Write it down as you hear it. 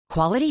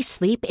Quality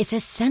sleep is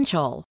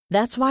essential.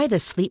 That's why the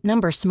Sleep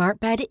Number Smart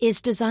Bed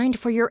is designed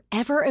for your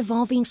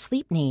ever-evolving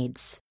sleep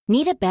needs.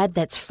 Need a bed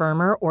that's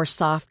firmer or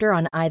softer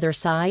on either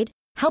side?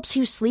 Helps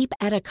you sleep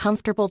at a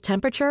comfortable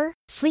temperature?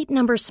 Sleep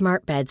Number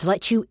Smart Beds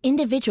let you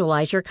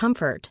individualize your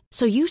comfort,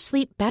 so you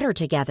sleep better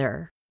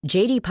together.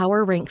 J.D.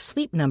 Power ranks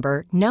Sleep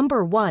Number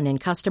number 1 in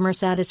customer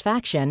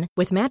satisfaction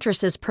with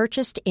mattresses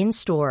purchased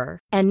in-store.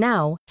 And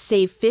now,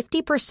 save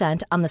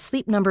 50% on the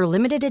Sleep Number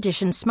Limited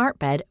Edition Smart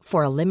Bed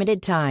for a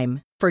limited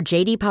time. For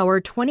J.D. Power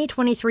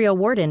 2023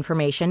 award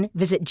information,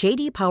 visit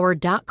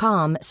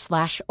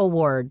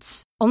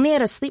jdpower.com/awards. Only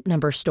at a Sleep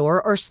Number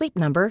store or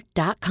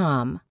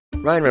sleepnumber.com.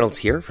 Ryan Reynolds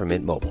here from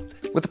Mint Mobile.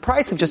 With the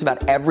price of just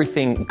about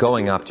everything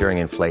going up during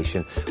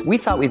inflation, we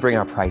thought we'd bring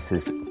our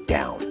prices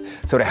down.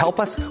 So to help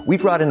us, we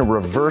brought in a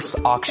reverse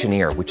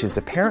auctioneer, which is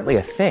apparently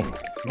a thing.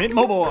 Mint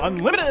Mobile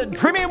Unlimited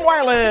Premium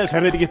Wireless. How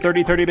to get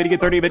 30, 30, how to get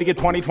 30, how to get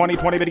 20, 20,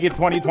 20, how to get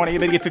 20, 20, how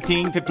to get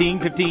 15, 15,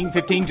 15,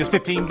 15, just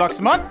 $15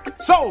 a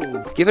month?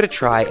 Sold! Give it a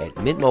try at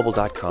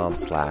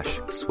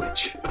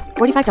mintmobile.com/switch.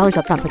 $45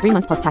 up front for 3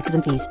 months plus taxes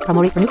and fees.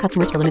 Promo rate for new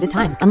customers for limited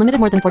time. Unlimited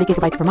more than 40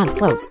 gigabytes per month.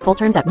 Slows full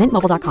terms at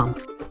mintmobile.com.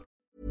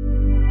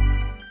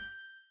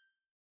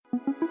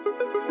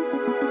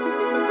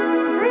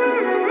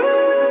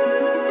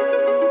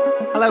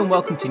 Hello and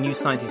welcome to New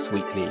Scientist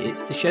Weekly.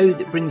 It's the show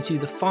that brings you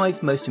the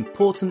 5 most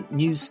important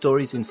news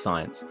stories in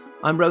science.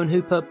 I'm Rowan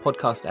Hooper,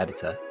 podcast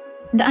editor.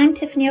 And I'm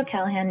Tiffany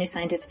O'Callaghan, New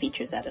Scientist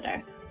features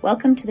editor.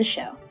 Welcome to the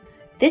show.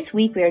 This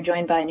week we are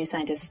joined by New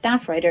Scientist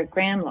staff writer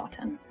Graham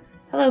Lawton.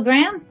 Hello,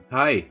 Graham.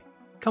 Hi.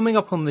 Coming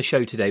up on the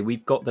show today,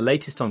 we've got the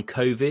latest on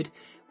COVID.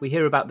 We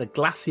hear about the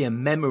Glacier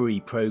Memory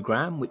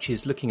Programme, which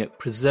is looking at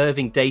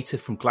preserving data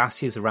from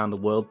glaciers around the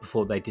world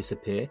before they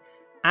disappear.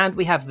 And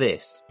we have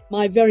this.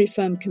 My very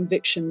firm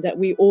conviction that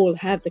we all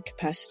have the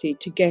capacity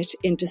to get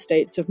into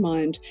states of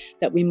mind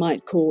that we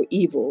might call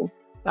evil.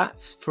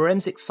 That's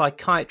forensic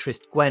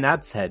psychiatrist Gwen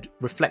Adshead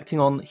reflecting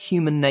on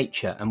human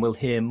nature, and we'll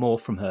hear more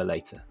from her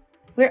later.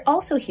 We're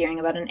also hearing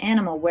about an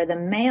animal where the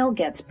male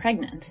gets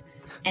pregnant,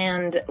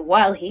 and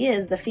while he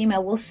is, the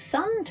female will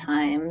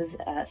sometimes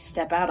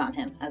step out on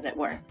him, as it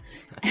were.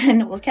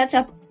 And we'll catch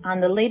up on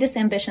the latest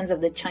ambitions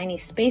of the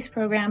Chinese space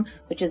program,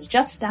 which is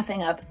just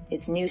staffing up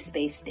its new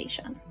space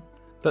station.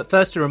 But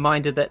first, a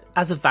reminder that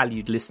as a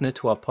valued listener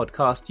to our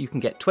podcast, you can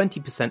get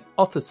 20%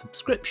 off a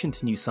subscription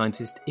to New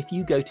Scientist if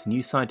you go to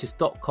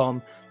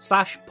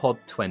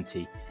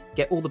newscientist.com/pod20.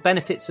 Get all the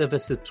benefits of a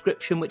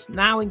subscription, which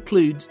now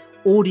includes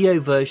audio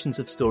versions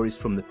of stories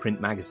from the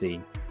print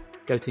magazine.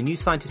 Go to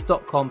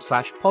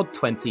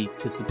newscientist.com/pod20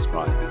 to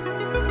subscribe.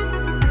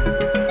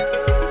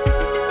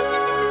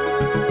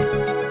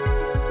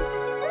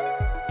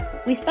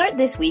 We start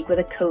this week with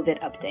a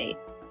COVID update.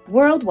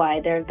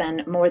 Worldwide, there have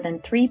been more than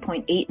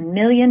 3.8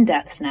 million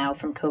deaths now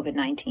from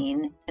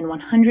COVID-19 and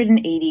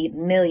 180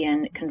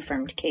 million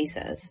confirmed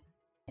cases.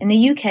 In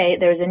the UK,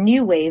 there is a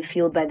new wave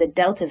fueled by the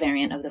Delta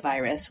variant of the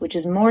virus, which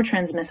is more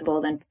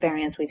transmissible than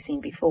variants we've seen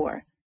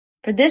before.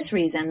 For this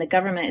reason, the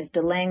government is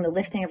delaying the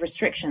lifting of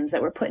restrictions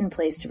that were put in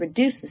place to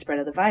reduce the spread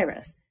of the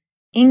virus.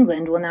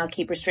 England will now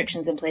keep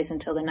restrictions in place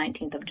until the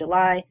 19th of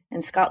July,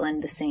 and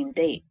Scotland the same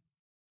date.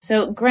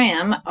 So,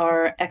 Graham,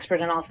 our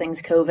expert in all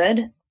things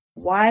COVID,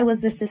 why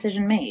was this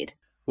decision made?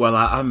 Well,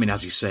 I mean,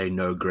 as you say,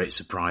 no great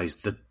surprise,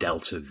 the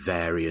Delta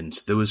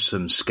variant. There was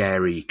some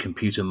scary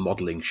computer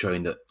modelling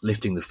showing that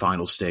lifting the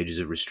final stages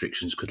of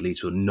restrictions could lead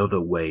to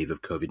another wave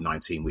of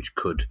COVID-19, which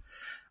could,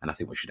 and I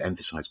think we should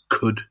emphasise,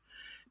 could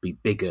be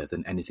bigger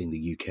than anything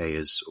the UK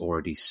has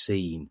already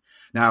seen.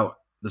 Now,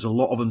 there's a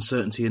lot of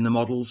uncertainty in the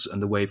models,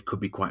 and the wave could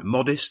be quite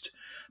modest,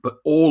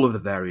 but all of the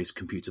various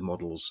computer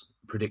models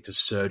predict a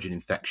surge in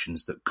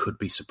infections that could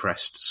be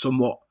suppressed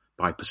somewhat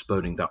by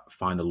postponing that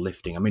final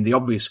lifting. I mean, the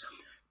obvious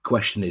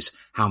question is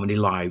how many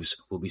lives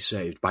will be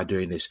saved by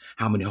doing this?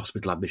 How many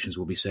hospital admissions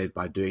will be saved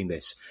by doing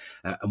this?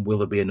 And will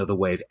there be another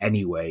wave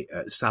anyway?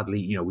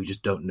 Sadly, we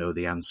just don't know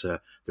the answer.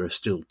 There are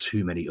still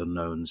too many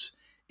unknowns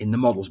in the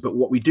models. But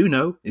what we do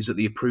know is that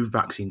the approved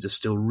vaccines are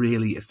still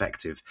really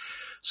effective.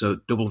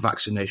 So double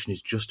vaccination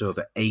is just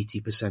over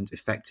 80%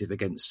 effective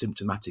against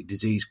symptomatic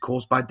disease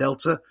caused by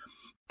Delta.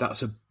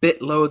 That's a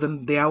bit lower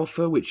than the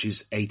Alpha, which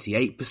is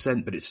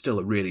 88%, but it's still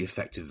a really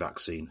effective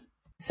vaccine.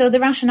 So the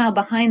rationale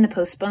behind the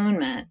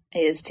postponement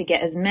is to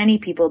get as many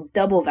people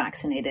double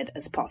vaccinated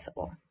as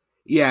possible.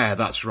 Yeah,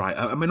 that's right.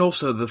 I mean,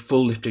 also the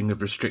full lifting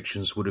of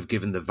restrictions would have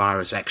given the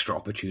virus extra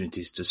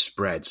opportunities to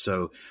spread.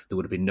 So there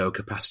would have been no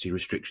capacity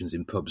restrictions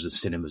in pubs and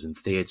cinemas and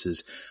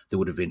theatres. There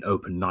would have been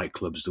open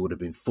nightclubs. There would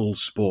have been full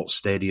sports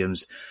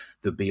stadiums.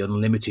 There'd be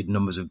unlimited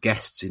numbers of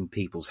guests in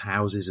people's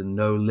houses and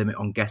no limit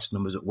on guest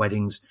numbers at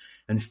weddings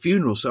and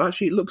funerals. So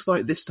actually, it looks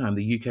like this time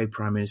the UK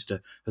Prime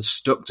Minister has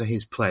stuck to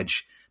his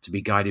pledge to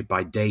be guided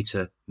by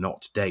data,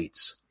 not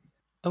dates.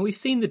 And we've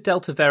seen the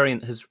Delta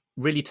variant has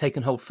really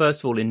taken hold,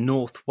 first of all, in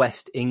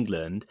northwest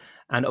England.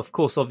 And of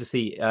course,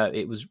 obviously,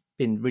 it was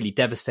been really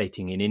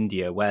devastating in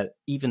India, where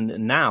even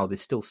now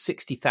there's still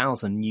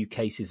 60,000 new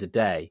cases a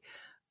day.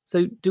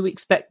 So do we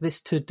expect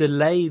this to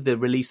delay the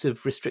release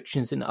of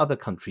restrictions in other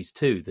countries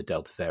too, the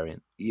Delta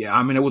variant? Yeah,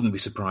 I mean, I wouldn't be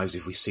surprised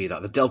if we see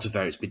that. The Delta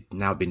variant's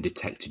now been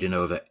detected in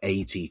over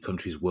 80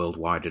 countries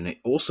worldwide, and it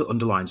also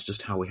underlines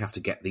just how we have to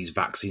get these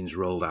vaccines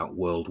rolled out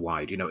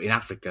worldwide. You know, in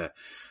Africa,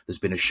 there's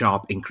been a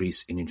sharp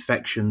increase in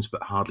infections,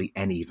 but hardly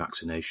any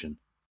vaccination.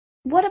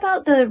 What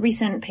about the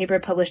recent paper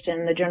published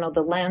in the journal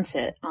The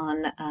Lancet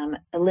on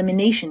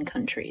elimination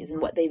countries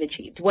and what they've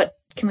achieved? What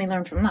can we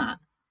learn from that?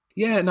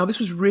 Yeah, now this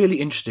was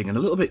really interesting and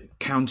a little bit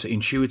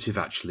counterintuitive,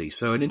 actually.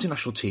 So an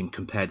international team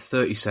compared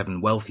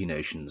 37 wealthy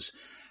nations.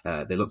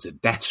 They looked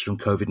at deaths from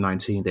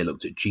COVID-19, they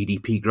looked at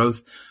GDP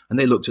growth, and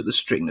they looked at the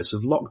strictness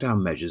of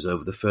lockdown measures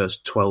over the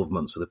first 12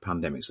 months of the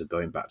pandemic, so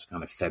going back to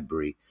kind of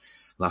February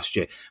last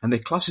year. And they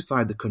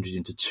classified the countries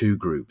into two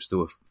groups. There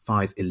were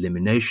 5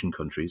 elimination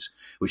countries,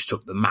 which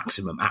took the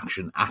maximum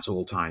action at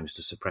all times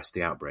to suppress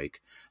the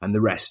outbreak, and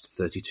the rest,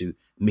 32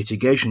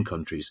 mitigation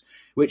countries,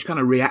 which kind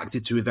of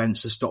reacted to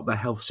events to stop their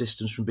health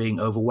systems from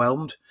being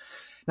overwhelmed.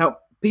 Now,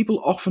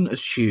 people often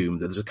assume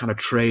that there's a kind of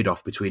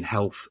trade-off between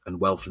health and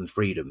wealth and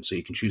freedom. So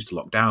you can choose to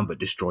lock down but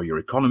destroy your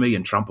economy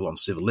and trample on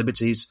civil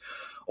liberties,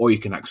 or you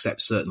can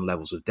accept certain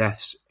levels of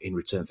deaths in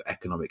return for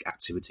economic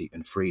activity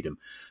and freedom.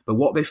 But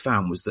what they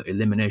found was that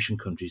elimination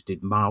countries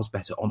did miles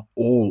better on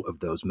all of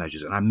those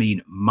measures, and I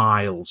mean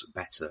miles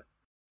better.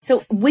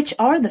 So which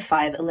are the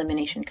 5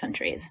 elimination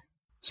countries?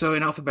 So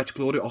in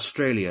alphabetical order,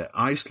 Australia,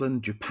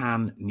 Iceland,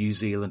 Japan, New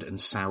Zealand and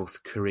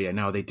South Korea.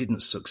 Now, they didn't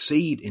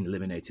succeed in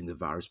eliminating the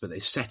virus, but they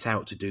set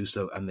out to do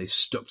so and they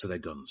stuck to their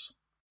guns.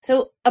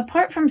 So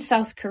apart from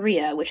South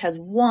Korea, which has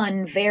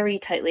one very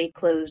tightly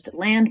closed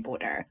land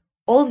border,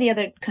 all of the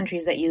other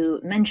countries that you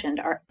mentioned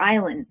are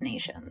island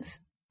nations.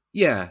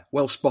 Yeah,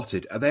 well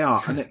spotted. They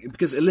are. And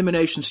because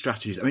elimination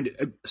strategies, I mean,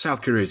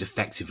 South Korea is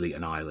effectively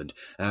an island.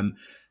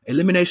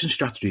 Elimination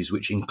strategies,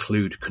 which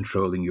include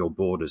controlling your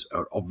borders,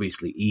 are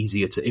obviously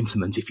easier to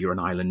implement if you're an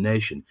island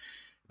nation.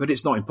 But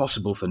it's not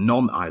impossible for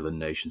non-island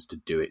nations to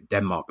do it.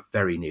 Denmark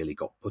very nearly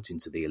got put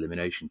into the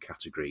elimination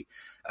category.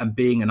 And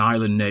being an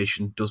island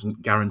nation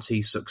doesn't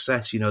guarantee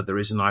success. You know, there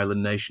is an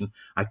island nation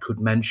I could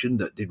mention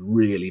that did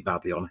really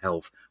badly on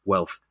health,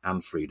 wealth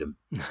and freedom.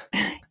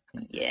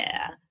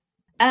 Yeah.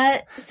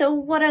 So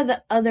what are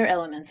the other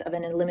elements of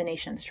an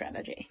elimination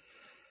strategy?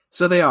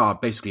 So they are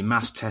basically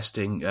mass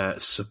testing,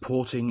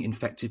 supporting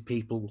infected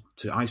people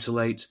to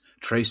isolate,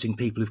 tracing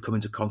people who've come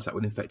into contact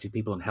with infected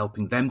people and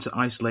helping them to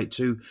isolate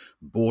too,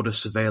 border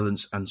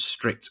surveillance and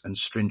strict and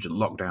stringent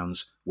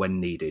lockdowns when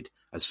needed,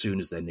 as soon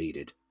as they're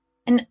needed.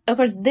 And of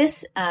course,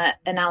 this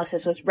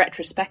analysis was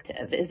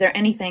retrospective. Is there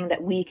anything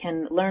that we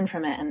can learn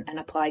from it and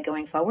apply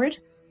going forward?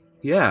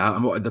 Yeah,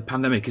 the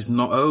pandemic is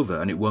not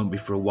over and it won't be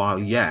for a while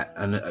yet.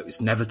 And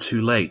it's never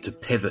too late to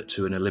pivot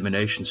to an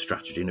elimination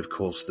strategy. And of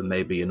course, there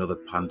may be another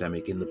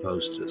pandemic in the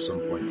post at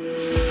some point.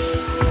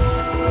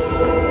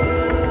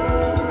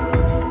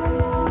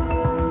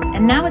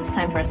 And now it's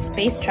time for a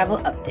space travel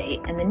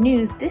update. And the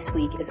news this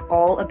week is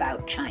all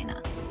about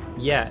China.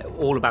 Yeah,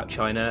 all about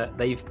China.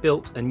 They've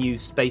built a new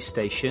space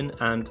station.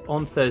 And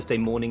on Thursday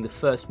morning, the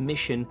first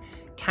mission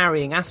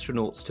carrying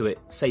astronauts to it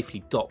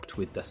safely docked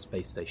with the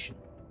space station.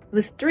 It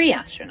was 3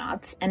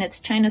 astronauts, and it's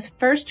China's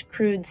first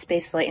crewed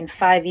spaceflight in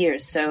 5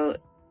 years, so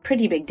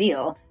pretty big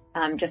deal,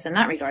 just in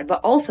that regard,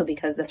 but also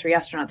because the 3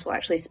 astronauts will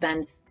actually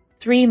spend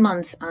 3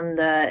 months on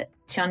the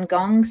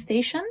Tiangong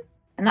station,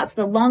 and that's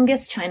the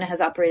longest China has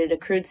operated a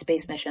crewed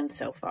space mission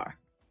so far.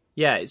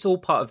 Yeah, it's all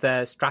part of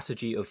their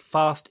strategy of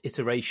fast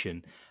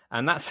iteration,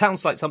 and that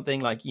sounds like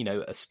something like, you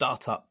know, a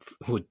startup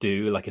would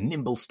do, like a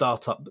nimble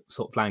startup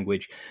sort of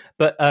language,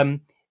 but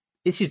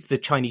this is the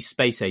Chinese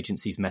Space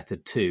Agency's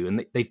method too,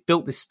 and they've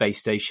built this space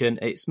station.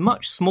 It's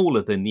much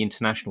smaller than the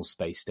International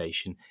Space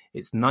Station.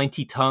 It's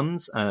 90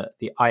 tons.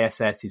 The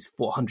ISS is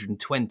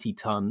 420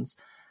 tons.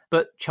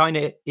 But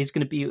China is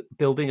going to be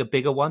building a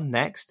bigger one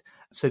next.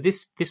 So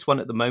this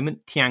one at the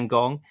moment,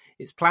 Tiangong,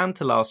 it's planned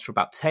to last for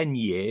about 10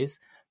 years.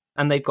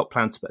 And they've got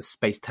plans to put a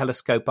space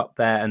telescope up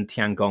there, and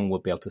Tiangong will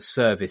be able to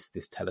service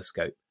this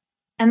telescope.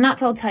 And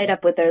that's all tied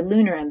up with their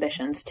lunar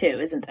ambitions too,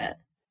 isn't it?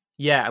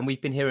 Yeah, and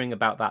we've been hearing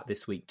about that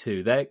this week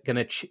too. They're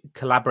going to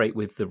collaborate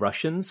with the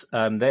Russians.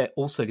 They're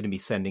also going to be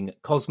sending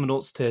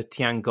cosmonauts to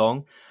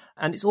Tiangong.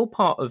 And it's all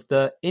part of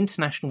the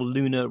International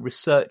Lunar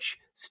Research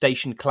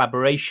Station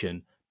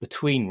collaboration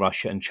between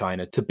Russia and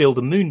China to build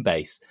a moon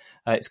base.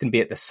 It's going to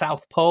be at the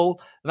South Pole.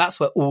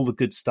 That's where all the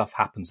good stuff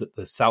happens, at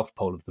the South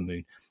Pole of the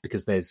moon,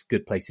 because there's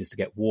good places to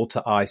get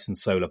water, ice and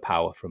solar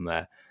power from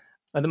there.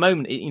 At the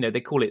moment, you know, they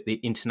call it the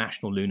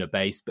International Lunar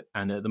Base,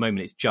 and at the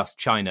moment it's just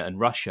China and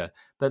Russia.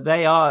 But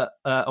they are,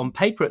 on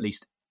paper at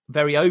least,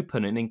 very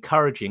open and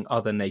encouraging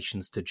other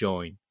nations to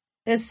join.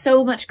 There's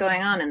so much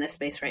going on in this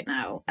space right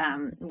now,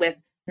 with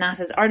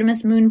NASA's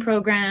Artemis moon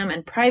program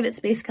and private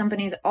space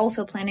companies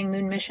also planning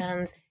moon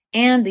missions,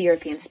 and the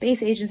European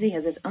Space Agency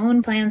has its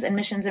own plans and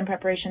missions in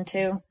preparation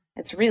too.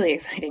 It's a really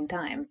exciting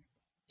time.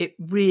 It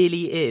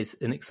really is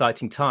an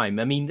exciting time.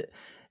 I mean,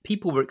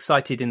 people were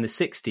excited in the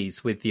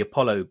 60s with the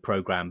Apollo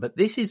program, but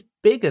this is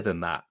bigger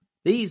than that.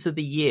 These are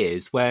the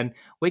years when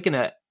we're going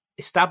to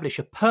establish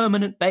a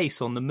permanent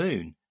base on the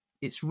moon.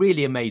 It's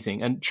really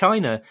amazing. And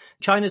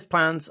China's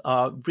plans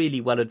are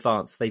really well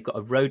advanced. They've got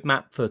a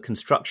roadmap for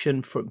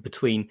construction for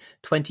between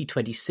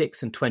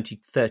 2026 and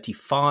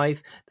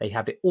 2035. They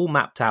have it all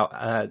mapped out.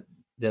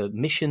 The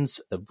missions,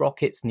 the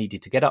rockets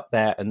needed to get up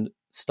there and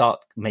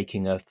start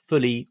making a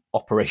fully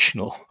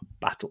operational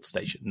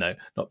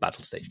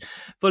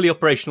fully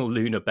operational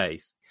lunar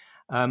base.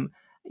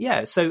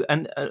 So,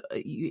 and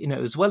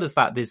as well as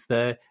that, there's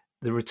the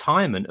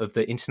retirement of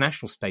the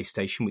International Space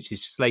Station, which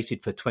is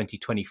slated for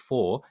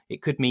 2024.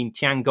 It could mean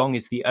Tiangong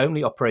is the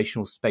only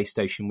operational space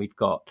station we've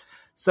got.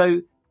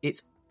 So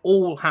it's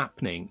all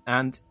happening.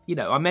 And,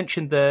 I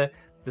mentioned the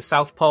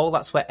South Pole.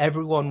 That's where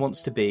everyone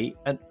wants to be.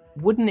 And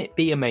wouldn't it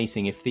be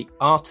amazing if the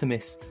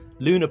Artemis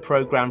lunar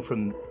program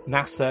from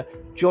NASA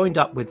joined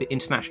up with the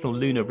International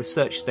Lunar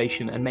Research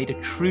Station and made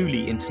a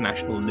truly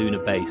international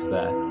lunar base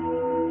there?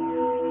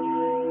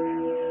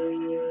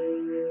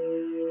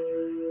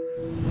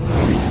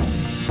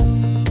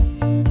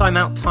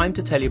 Time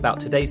to tell you about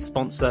today's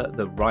sponsor,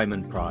 the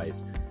Ryman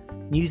Prize.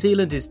 New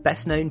Zealand is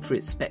best known for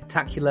its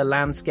spectacular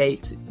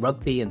landscapes,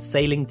 rugby and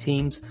sailing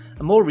teams,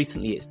 and more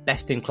recently its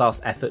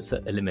best-in-class efforts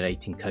at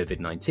eliminating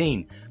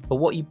COVID-19. But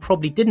what you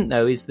probably didn't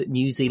know is that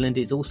New Zealand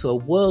is also a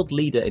world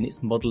leader in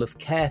its model of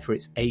care for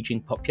its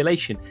ageing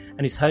population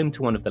and is home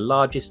to one of the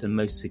largest and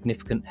most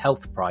significant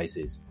health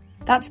prizes.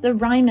 That's the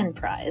Ryman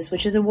Prize,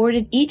 which is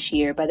awarded each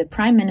year by the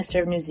Prime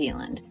Minister of New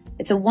Zealand.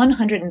 It's a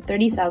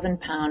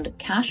 £130,000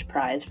 cash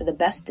prize for the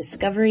best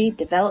discovery,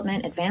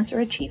 development, advance,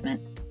 or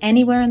achievement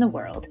anywhere in the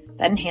world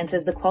that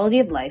enhances the quality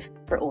of life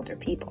for older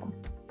people.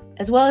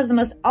 As well as the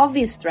most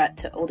obvious threat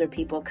to older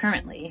people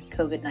currently,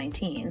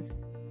 COVID-19,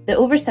 the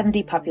over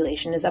 70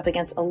 population is up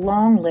against a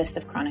long list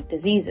of chronic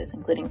diseases,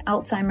 including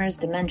Alzheimer's,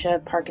 dementia,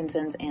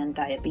 Parkinson's, and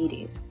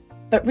diabetes.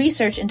 But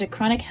research into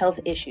chronic health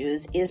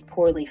issues is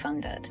poorly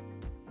funded.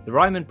 The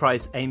Ryman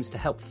Prize aims to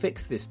help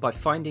fix this by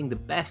finding the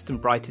best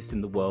and brightest in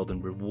the world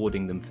and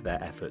rewarding them for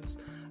their efforts.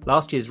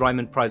 Last year's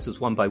Ryman Prize was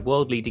won by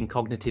world-leading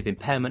cognitive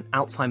impairment,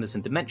 Alzheimer's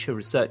and dementia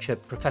researcher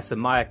Professor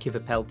Maja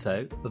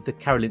Kivipelto of the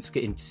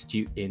Karolinska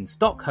Institute in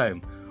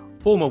Stockholm.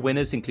 Former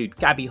winners include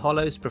Gabby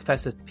Hollows,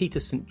 Professor Peter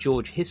St.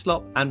 George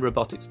Hislop and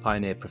robotics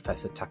pioneer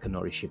Professor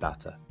Takanori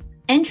Shibata.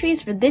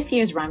 Entries for this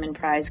year's Ryman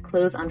Prize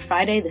close on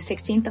Friday the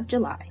 16th of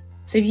July.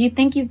 So if you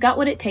think you've got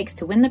what it takes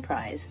to win the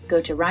prize, go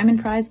to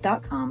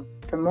rymanprize.com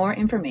for more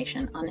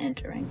information on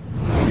entering.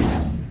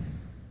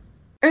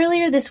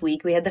 Earlier this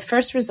week, we had the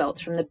first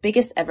results from the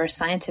biggest ever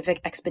scientific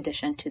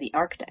expedition to the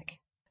Arctic.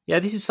 Yeah,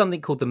 this is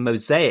something called the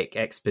MOSAIC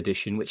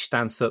expedition, which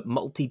stands for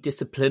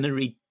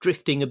Multidisciplinary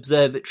Drifting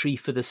Observatory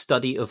for the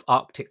Study of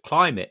Arctic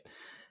Climate.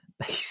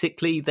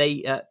 Basically,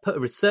 they put a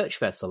research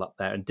vessel up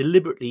there and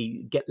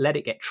deliberately let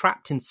it get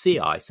trapped in sea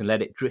ice and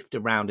let it drift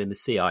around in the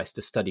sea ice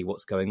to study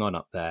what's going on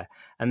up there.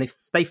 And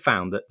they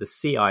found that the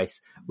sea ice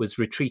was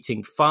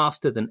retreating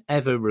faster than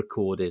ever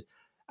recorded,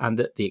 and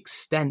that the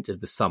extent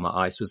of the summer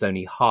ice was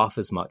only half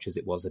as much as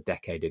it was a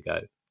decade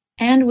ago.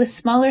 And with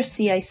smaller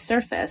sea ice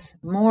surface,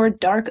 more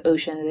dark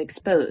ocean is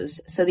exposed,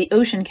 so the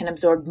ocean can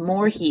absorb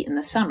more heat in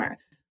the summer,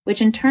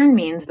 which in turn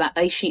means that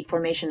ice sheet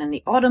formation in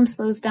the autumn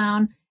slows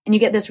down, and you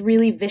get this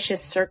really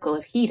vicious circle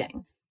of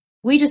heating.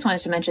 We just wanted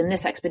to mention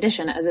this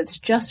expedition as it's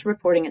just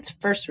reporting its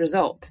first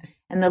results,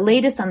 and the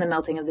latest on the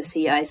melting of the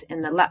sea ice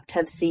in the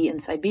Laptev Sea in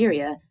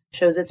Siberia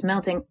shows it's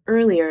melting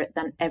earlier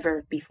than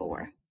ever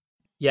before.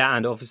 Yeah,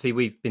 and obviously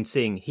we've been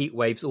seeing heat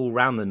waves all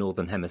around the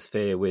Northern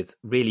Hemisphere with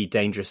really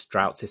dangerous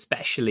droughts,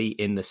 especially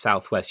in the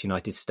southwest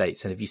United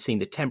States. And have you seen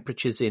the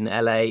temperatures in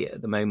LA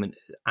at the moment?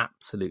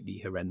 Absolutely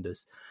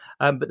horrendous.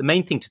 But the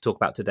main thing to talk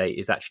about today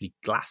is actually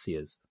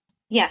glaciers.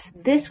 Yes,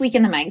 this week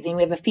in the magazine,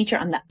 we have a feature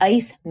on the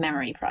Ice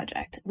Memory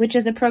Project, which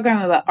is a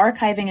program about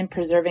archiving and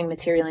preserving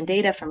material and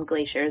data from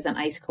glaciers and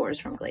ice cores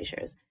from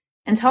glaciers.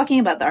 And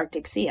talking about the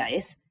Arctic sea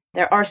ice,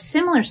 there are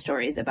similar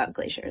stories about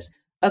glaciers.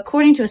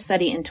 According to a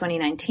study in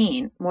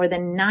 2019, more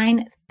than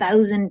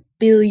 9,000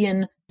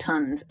 billion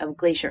tons of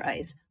glacier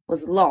ice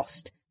was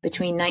lost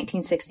between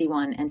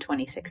 1961 and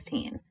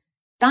 2016.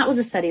 That was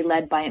a study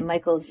led by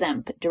Michael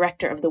Zemp,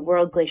 director of the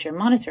World Glacier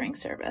Monitoring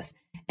Service,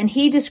 and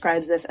he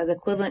describes this as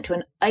equivalent to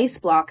an ice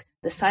block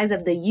the size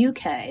of the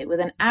UK with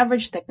an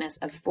average thickness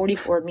of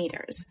 44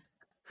 meters.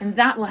 And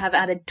that will have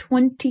added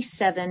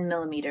 27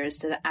 millimeters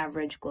to the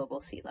average global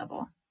sea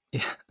level.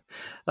 Yeah,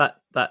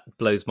 that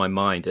blows my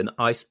mind. An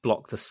ice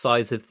block the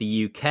size of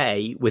the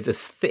UK with a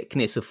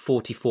thickness of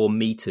 44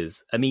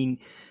 meters. I mean,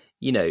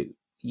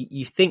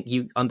 you think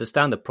you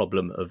understand the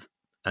problem of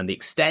and the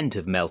extent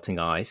of melting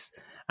ice.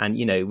 And,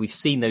 we've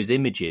seen those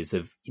images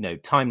of,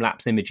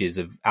 time-lapse images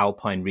of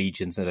alpine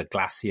regions at a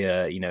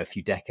glacier, a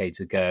few decades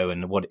ago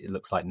and what it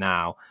looks like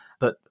now.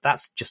 But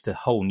that's just a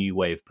whole new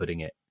way of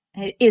putting it.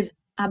 It is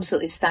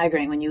absolutely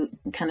staggering when you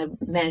kind of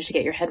manage to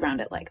get your head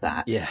around it like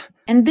that. Yeah.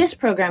 And this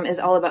program is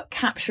all about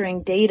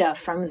capturing data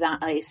from that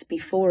ice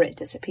before it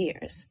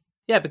disappears.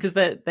 Yeah, because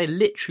they're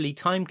literally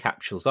time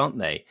capsules, aren't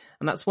they?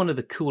 And that's one of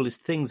the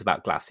coolest things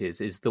about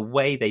glaciers is the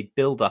way they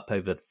build up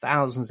over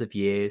thousands of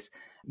years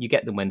You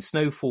get them when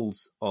snow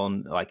falls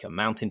on like a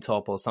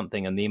mountaintop or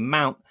something, and the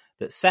amount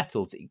that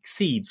settles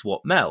exceeds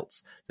what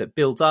melts. So it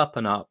builds up,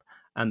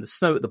 and the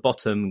snow at the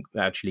bottom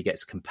actually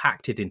gets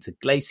compacted into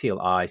glacial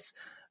ice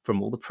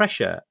from all the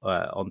pressure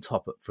on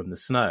top from the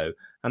snow.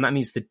 And that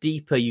means the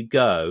deeper you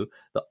go,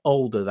 the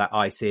older that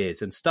ice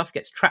is. And stuff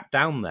gets trapped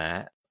down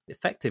there,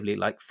 effectively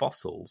like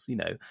fossils,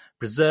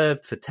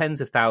 preserved for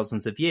tens of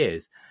thousands of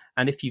years.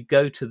 And if you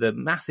go to the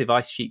massive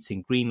ice sheets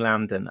in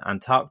Greenland and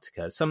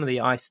Antarctica, some of the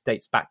ice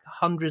dates back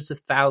hundreds of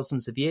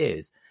thousands of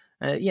years.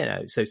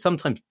 So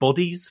sometimes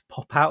bodies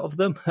pop out of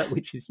them,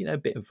 which is, a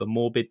bit of a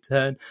morbid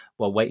turn.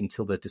 Well, wait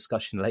until the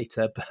discussion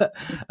later. But,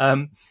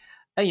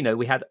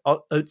 we had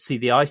Otzi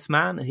the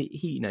Iceman.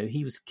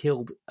 He was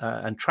killed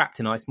and trapped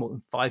in ice more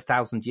than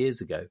 5,000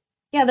 years ago.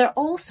 Yeah, there are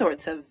all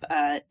sorts of,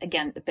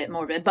 again, a bit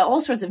morbid, but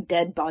all sorts of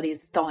dead bodies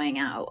thawing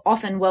out,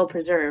 often well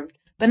preserved,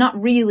 but not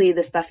really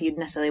the stuff you'd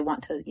necessarily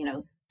want to,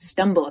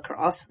 stumble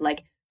across,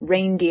 like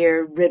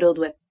reindeer riddled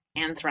with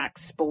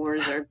anthrax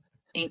spores or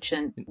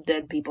ancient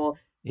dead people.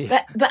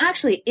 Yeah. But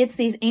actually, it's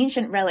these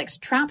ancient relics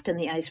trapped in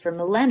the ice for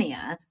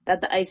millennia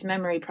that the Ice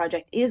Memory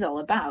Project is all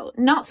about.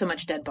 Not so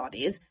much dead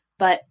bodies,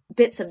 but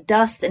bits of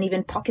dust and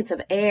even pockets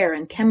of air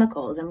and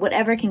chemicals and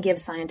whatever can give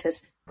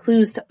scientists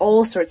clues to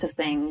all sorts of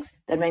things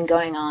that have been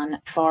going on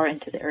far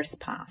into the Earth's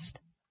past.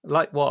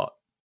 Like what?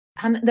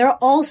 There are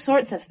all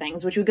sorts of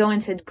things, which we go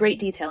into great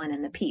detail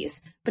in the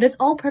piece, but it's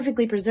all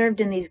perfectly preserved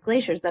in these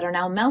glaciers that are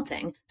now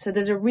melting, so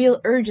there's a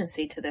real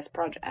urgency to this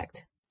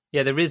project.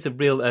 Yeah, there is a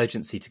real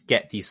urgency to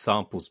get these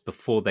samples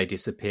before they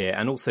disappear,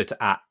 and also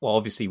to act. Well,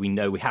 obviously, we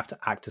know we have to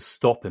act to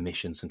stop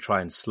emissions and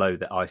try and slow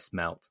the ice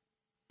melt.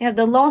 Yeah,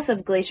 the loss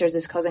of glaciers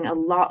is causing a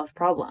lot of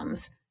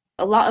problems.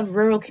 A lot of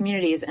rural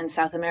communities in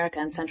South America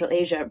and Central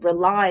Asia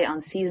rely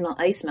on seasonal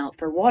ice melt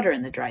for water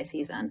in the dry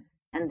season,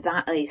 and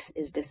that ice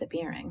is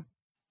disappearing.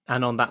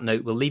 And on that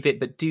note, we'll leave it,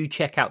 but do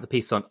check out the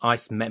piece on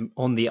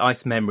the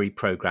Ice Memory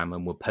Programme,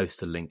 and we'll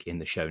post a link in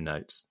the show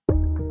notes.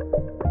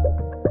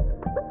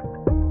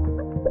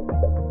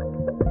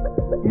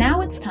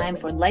 Now it's time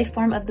for Life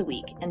Form of the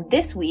Week, and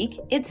this week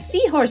it's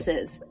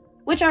seahorses,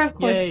 which are of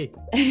course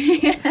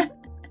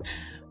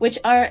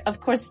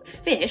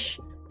fish,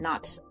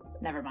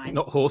 never mind.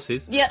 Not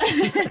horses. Yeah.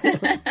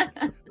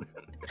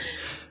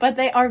 But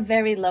they are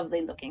very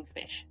lovely looking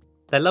fish.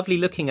 They're lovely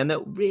looking, and they're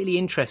really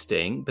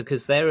interesting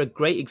because they're a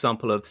great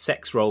example of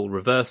sex role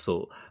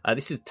reversal.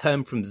 This is a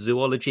term from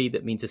zoology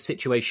that means a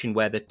situation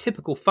where the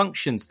typical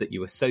functions that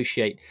you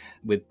associate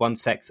with one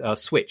sex are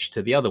switched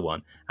to the other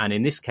one. And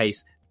in this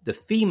case, the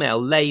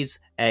female lays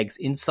eggs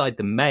inside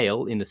the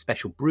male in a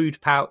special brood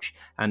pouch,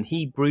 and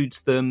he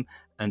broods them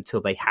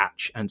until they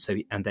hatch, and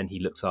then he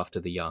looks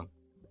after the young.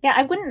 Yeah,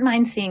 I wouldn't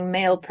mind seeing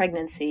male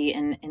pregnancy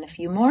in a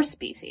few more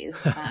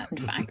species, in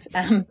fact.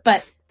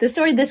 But the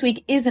story this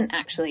week isn't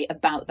actually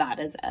about that,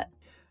 is it?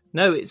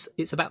 No,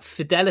 it's about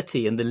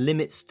fidelity and the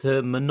limits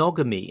to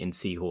monogamy in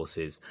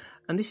seahorses.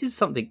 And this is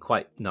something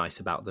quite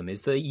nice about them,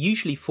 is they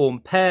usually form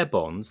pair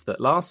bonds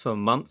that last for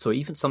months or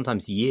even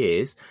sometimes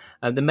years.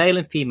 The male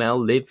and female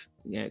live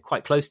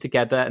quite close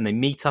together, and they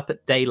meet up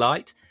at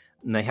daylight.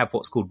 And they have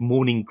what's called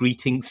morning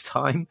greetings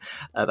time.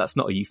 That's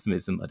not a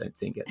euphemism, I don't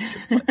think. It's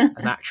just like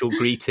an actual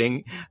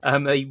greeting.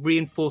 They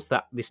reinforce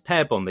this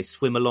pair bond. They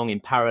swim along in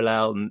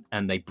parallel,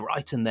 and they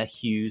brighten their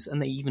hues,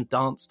 and they even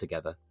dance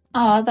together.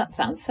 Oh, that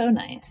sounds so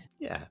nice.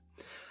 Yeah.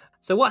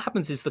 So what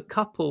happens is the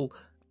couple,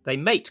 they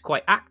mate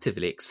quite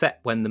actively,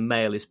 except when the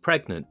male is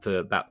pregnant for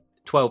about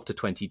 12 to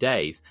 20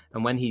 days.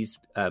 And when he's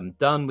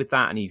done with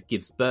that and he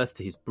gives birth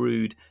to his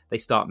brood, they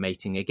start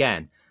mating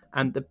again.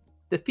 And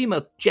the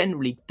female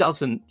generally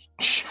doesn't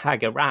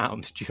shag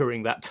around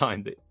during that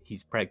time that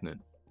he's pregnant.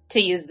 To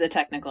use the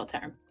technical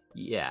term.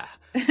 Yeah.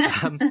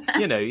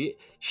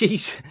 She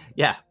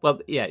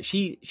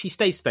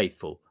stays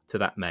faithful to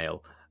that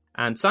male.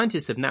 And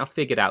scientists have now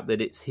figured out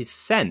that it's his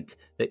scent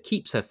that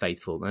keeps her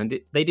faithful. And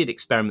they did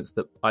experiments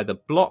that either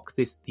block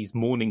these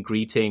morning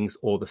greetings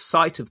or the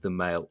sight of the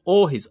male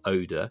or his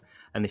odour.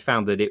 And they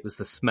found that it was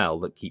the smell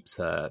that keeps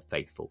her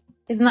faithful.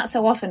 Isn't that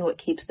so often what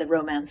keeps the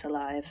romance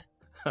alive?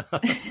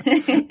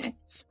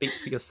 Speak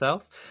for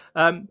yourself.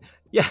 In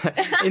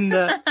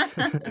the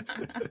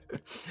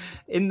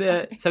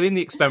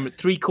experiment,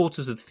 3/4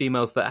 of the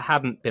females that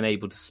hadn't been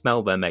able to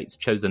smell their mates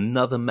chose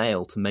another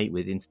male to mate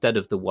with instead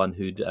of the one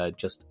who'd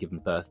just given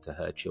birth to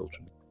her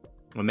children.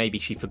 Or maybe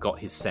she forgot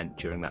his scent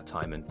during that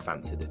time and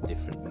fancied a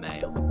different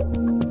male.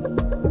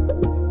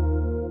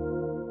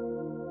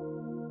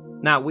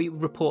 Now, we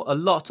report a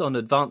lot on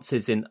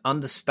advances in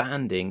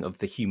understanding of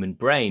the human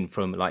brain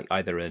from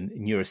either a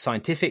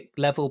neuroscientific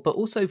level, but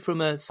also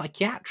from a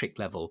psychiatric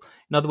level.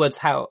 In other words,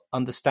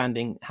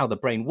 understanding how the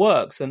brain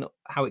works and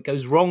how it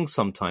goes wrong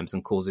sometimes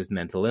and causes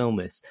mental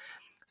illness.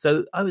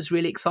 So I was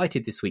really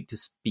excited this week to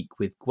speak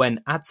with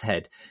Gwen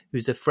Adshead,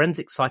 who's a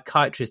forensic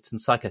psychiatrist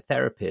and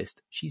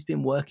psychotherapist. She's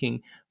been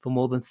working for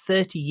more than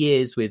 30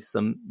 years with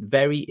some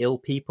very ill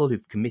people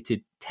who've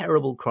committed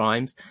terrible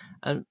crimes,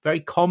 and very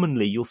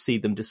commonly you'll see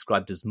them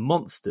described as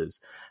monsters.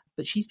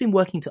 But she's been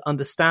working to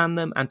understand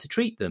them and to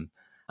treat them.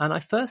 And I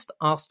first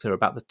asked her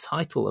about the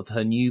title of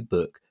her new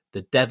book,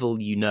 The Devil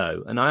You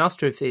Know. And I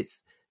asked her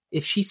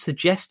if she's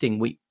suggesting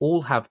we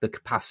all have the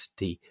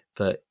capacity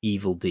for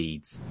evil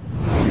deeds.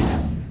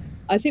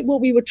 I think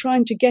what we were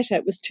trying to get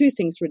at was two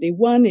things, really.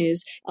 One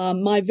is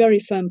my very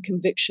firm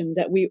conviction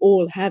that we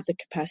all have the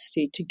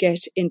capacity to get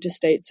into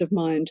states of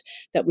mind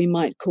that we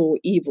might call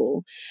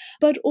evil,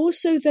 but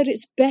also that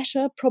it's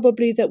better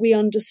probably that we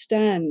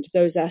understand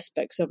those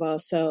aspects of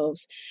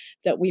ourselves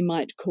that we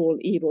might call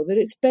evil, that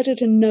it's better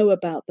to know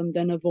about them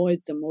than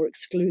avoid them or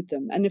exclude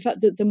them. And in fact,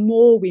 that the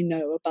more we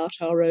know about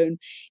our own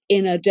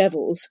inner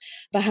devils,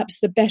 perhaps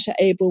the better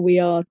able we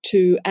are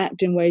to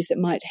act in ways that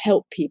might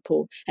help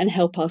people and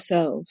help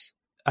ourselves.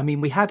 I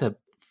mean, we had a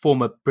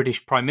former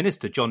British Prime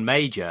Minister, John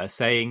Major,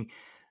 saying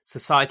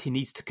society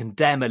needs to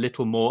condemn a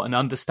little more and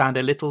understand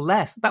a little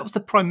less. That was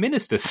the Prime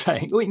Minister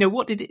saying.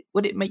 What did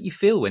it make you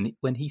feel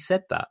when he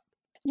said that?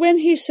 When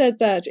he said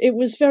that, it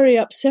was very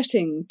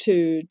upsetting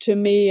to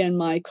me and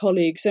my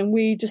colleagues, and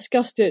we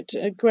discussed it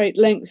at great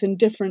length in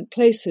different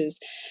places,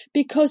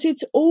 because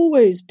it's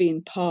always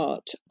been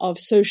part of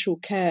social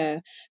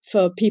care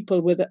for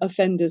people with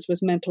offenders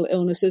with mental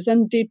illnesses,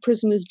 and indeed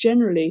prisoners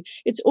generally.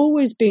 It's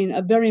always been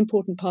a very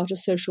important part of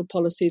social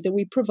policy that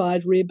we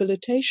provide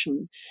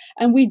rehabilitation.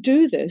 And we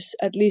do this,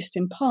 at least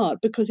in part,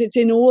 because it's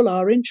in all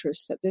our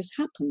interests that this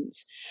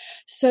happens.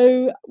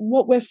 So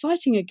what we're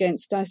fighting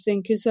against, I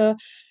think, is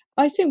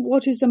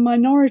what is a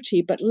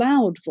minority but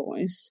loud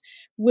voice,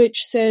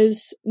 which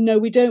says, no,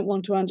 we don't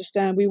want to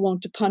understand, we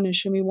want to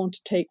punish and we want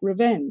to take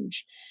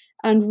revenge.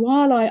 And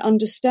while I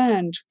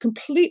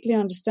completely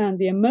understand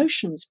the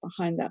emotions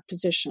behind that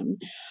position,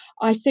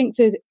 I think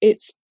that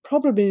it's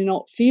probably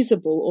not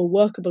feasible or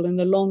workable in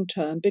the long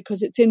term,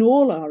 because it's in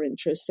all our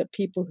interests that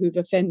people who've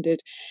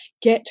offended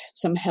get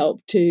some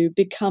help to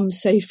become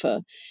safer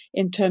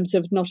in terms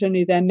of not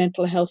only their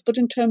mental health, but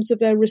in terms of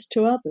their risk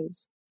to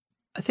others.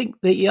 I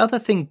think the other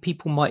thing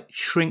people might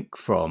shrink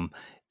from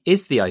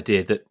is the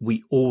idea that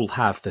we all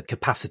have the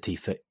capacity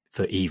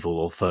for evil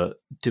or for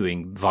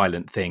doing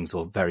violent things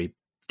or very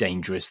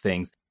dangerous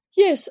things.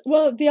 Yes,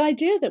 well, the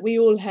idea that we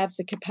all have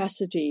the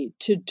capacity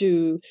to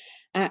do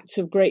acts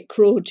of great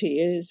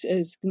cruelty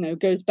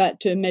goes back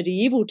to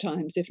medieval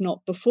times, if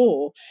not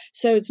before.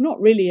 So it's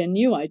not really a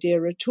new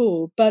idea at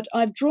all. But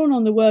I've drawn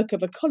on the work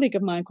of a colleague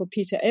of mine called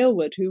Peter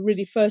Aylward, who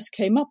really first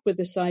came up with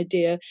this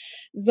idea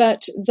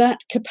that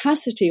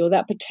capacity or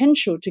that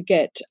potential to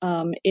get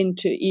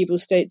into evil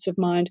states of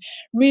mind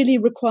really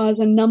requires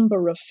a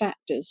number of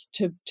factors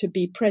to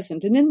be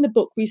present. And in the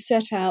book, we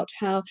set out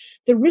how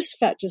the risk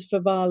factors for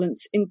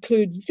violence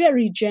include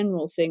very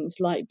general things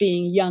like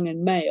being young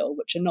and male,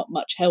 which are not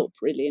much help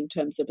really in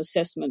terms of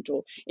assessment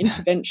or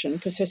intervention,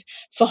 because it's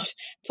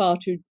far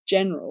too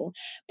general,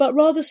 but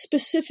rather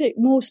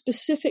more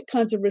specific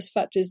kinds of risk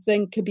factors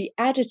then could be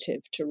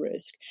additive to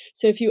risk.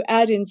 So if you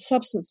add in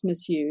substance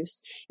misuse,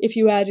 if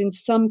you add in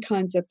some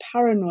kinds of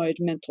paranoid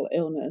mental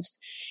illness,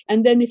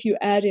 and then if you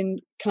add in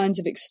kinds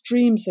of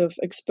extremes of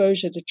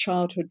exposure to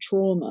childhood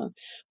trauma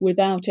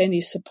without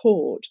any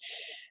support,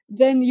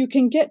 then you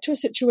can get to a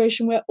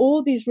situation where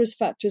all these risk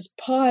factors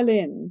pile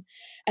in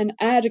and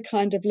add a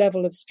kind of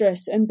level of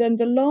stress. And then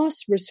the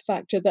last risk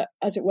factor that,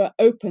 as it were,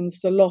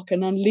 opens the lock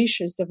and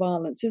unleashes the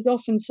violence is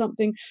often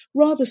something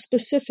rather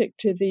specific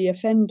to the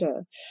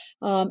offender.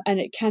 And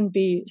it can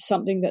be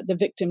something that the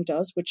victim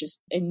does, which is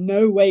in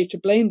no way to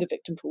blame the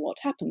victim for what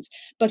happens.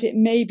 But it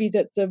may be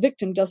that the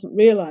victim doesn't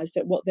realize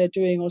that what they're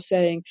doing or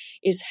saying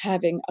is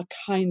having a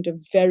kind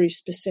of very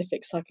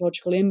specific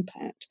psychological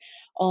impact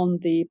on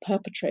the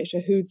perpetrator,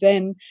 who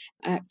then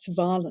acts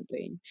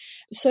violently.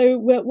 So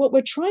what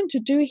we're trying to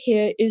do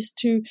here is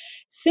to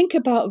think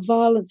about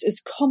violence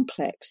as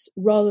complex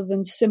rather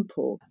than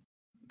simple.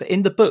 But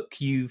in the book,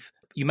 you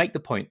make the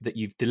point that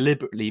you've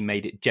deliberately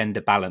made it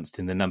gender balanced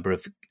in the number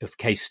of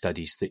case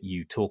studies that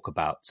you talk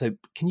about. So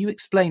can you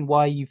explain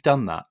why you've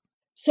done that?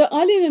 So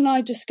Eileen and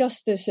I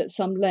discussed this at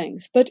some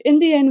length, but in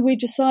the end we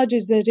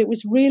decided that it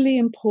was really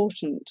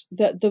important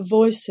that the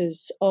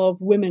voices of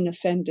women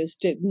offenders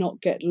did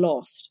not get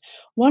lost.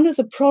 One of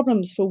the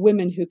problems for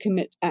women who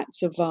commit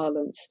acts of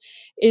violence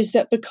is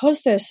that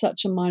because they're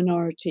such a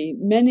minority,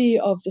 many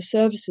of the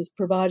services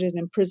provided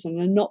in prison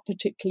are not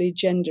particularly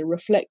gender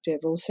reflective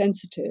or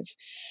sensitive.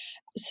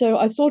 So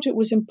I thought it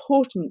was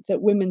important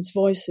that women's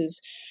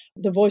voices,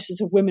 the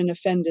voices of women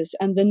offenders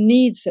and the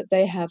needs that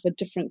they have for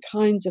different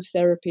kinds of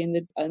therapy and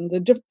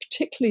the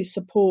particularly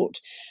support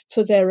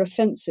for their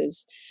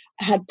offences,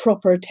 had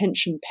proper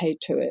attention paid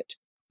to it.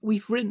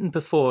 We've written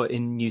before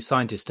in New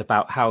Scientist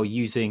about how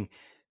using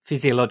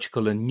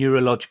physiological and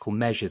neurological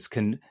measures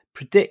can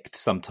predict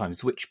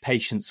sometimes which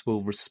patients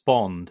will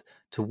respond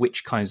to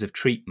which kinds of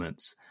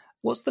treatments.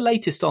 What's the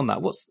latest on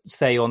that? What's,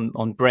 say,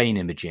 on brain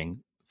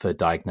imaging for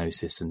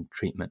diagnosis and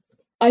treatment?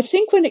 I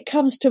think when it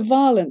comes to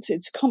violence,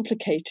 it's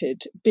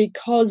complicated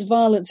because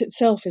violence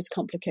itself is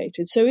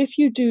complicated. So if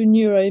you do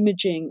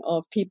neuroimaging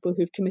of people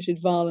who've committed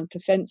violent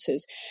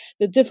offences,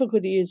 the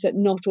difficulty is that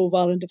not all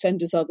violent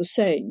offenders are the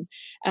same.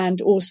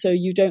 And also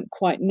you don't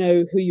quite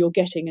know who you're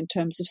getting in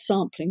terms of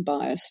sampling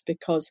bias,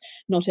 because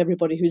not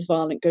everybody who's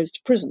violent goes to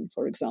prison,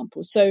 for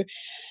example. So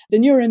the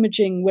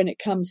neuroimaging when it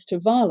comes to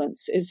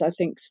violence is, I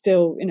think,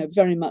 still,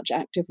 very much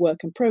active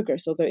work in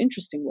progress, although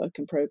interesting work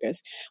in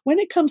progress. When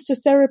it comes to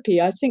therapy,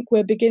 I think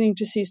we're beginning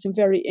to see some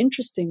very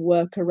interesting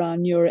work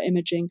around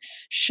neuroimaging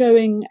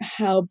showing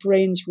how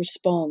brains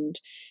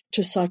respond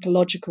to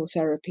psychological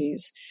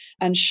therapies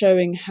and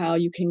showing how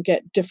you can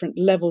get different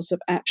levels of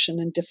action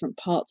in different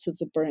parts of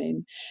the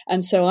brain.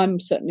 And so I'm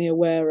certainly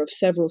aware of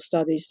several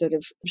studies that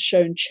have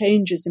shown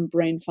changes in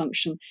brain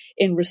function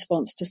in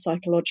response to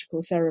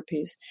psychological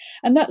therapies.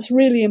 And that's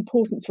really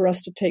important for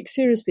us to take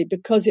seriously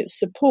because it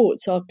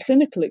supports our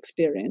clinical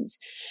experience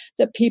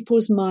that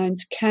people's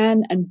minds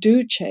can and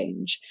do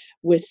change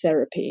with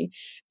therapy.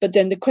 But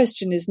then the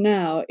question is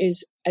now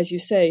is, as you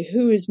say,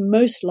 who is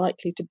most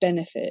likely to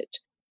benefit?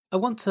 I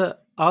want to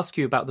ask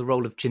you about the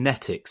role of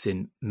genetics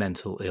in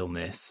mental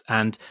illness.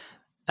 And,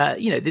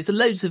 there's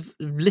loads of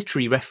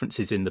literary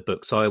references in the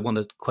book. So I want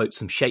to quote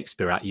some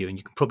Shakespeare at you, and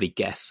you can probably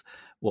guess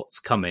what's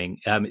coming.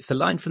 It's a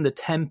line from The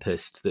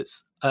Tempest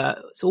that's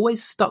it's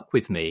always stuck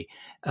with me.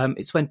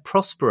 It's when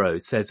Prospero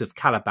says of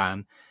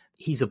Caliban,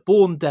 he's a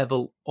born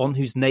devil on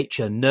whose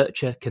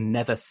nurture can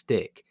never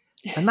stick.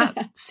 And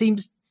that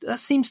seems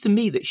to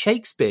me that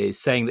Shakespeare is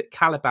saying that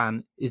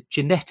Caliban is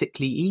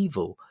genetically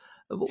evil.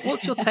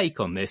 What's your take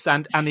on this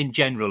and in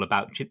general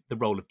about the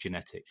role of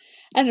genetics?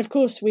 And of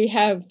course, we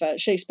have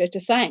Shakespeare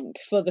to thank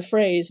for the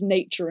phrase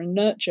nature and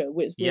nurture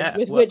or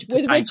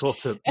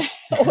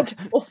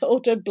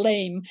to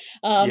blame,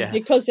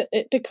 because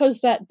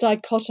that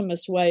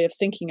dichotomous way of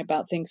thinking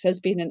about things has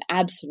been an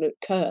absolute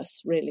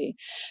curse, really,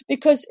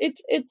 because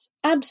it's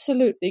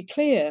absolutely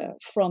clear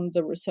from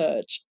the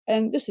research,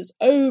 and this is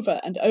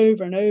over and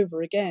over and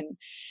over again,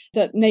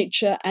 that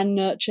nature and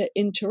nurture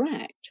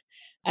interact.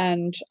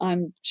 And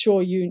I'm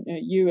sure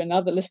you and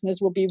other listeners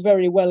will be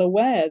very well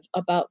aware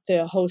about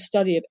the whole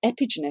study of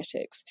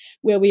epigenetics,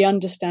 where we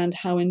understand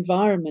how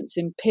environments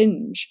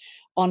impinge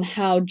on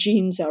how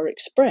genes are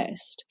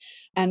expressed.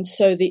 And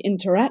so the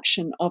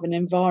interaction of an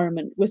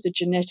environment with a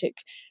genetic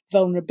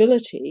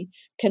vulnerability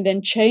can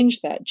then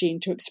change that gene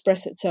to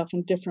express itself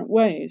in different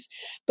ways.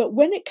 But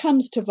when it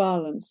comes to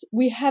violence,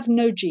 we have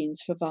no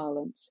genes for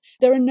violence.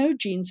 There are no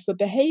genes for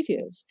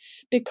behaviors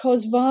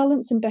because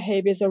violence and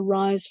behaviors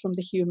arise from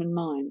the human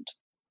mind.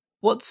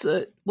 What's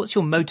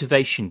your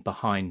motivation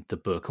behind the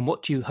book, and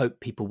what do you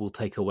hope people will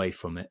take away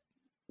from it?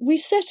 We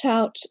set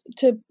out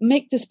to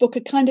make this book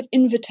a kind of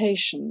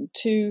invitation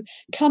to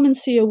come and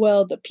see a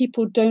world that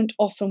people don't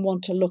often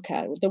want to look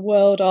at, the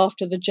world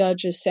after the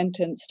judge is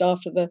sentenced,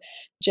 after the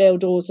jail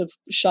doors have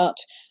shut,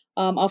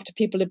 after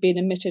people have been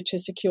admitted to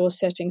secure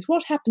settings.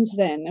 What happens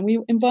then? And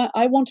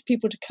I want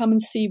people to come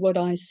and see what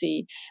I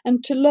see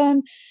and to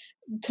learn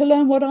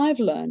what I've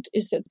learned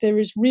is that there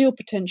is real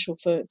potential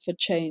for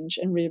change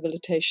and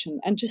rehabilitation,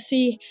 and to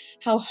see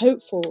how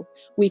hopeful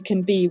we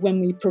can be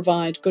when we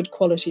provide good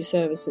quality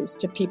services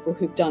to people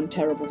who've done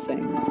terrible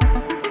things.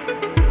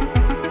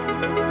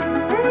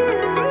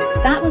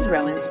 That was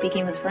Rowan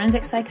speaking with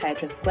forensic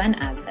psychiatrist Gwen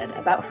Adshead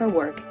about her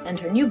work and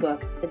her new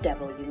book, The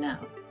Devil You Know.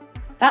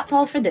 That's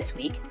all for this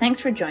week. Thanks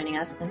for joining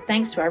us, and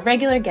thanks to our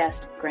regular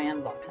guest,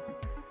 Graham Walton.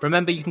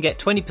 Remember, you can get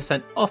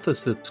 20% off a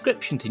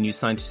subscription to New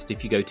Scientist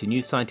if you go to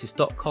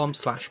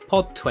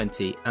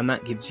newscientist.com/pod20, and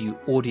that gives you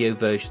audio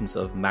versions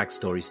of Mag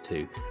Stories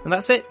too. And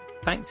that's it.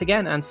 Thanks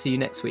again, and see you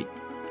next week.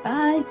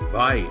 Bye.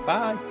 Bye.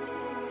 Bye.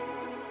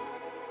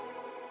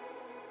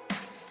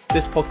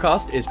 This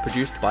podcast is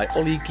produced by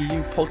Ollie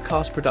Guillou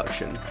Podcast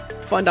Production.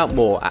 Find out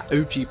more at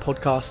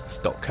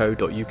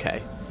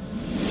ogpodcasts.co.uk.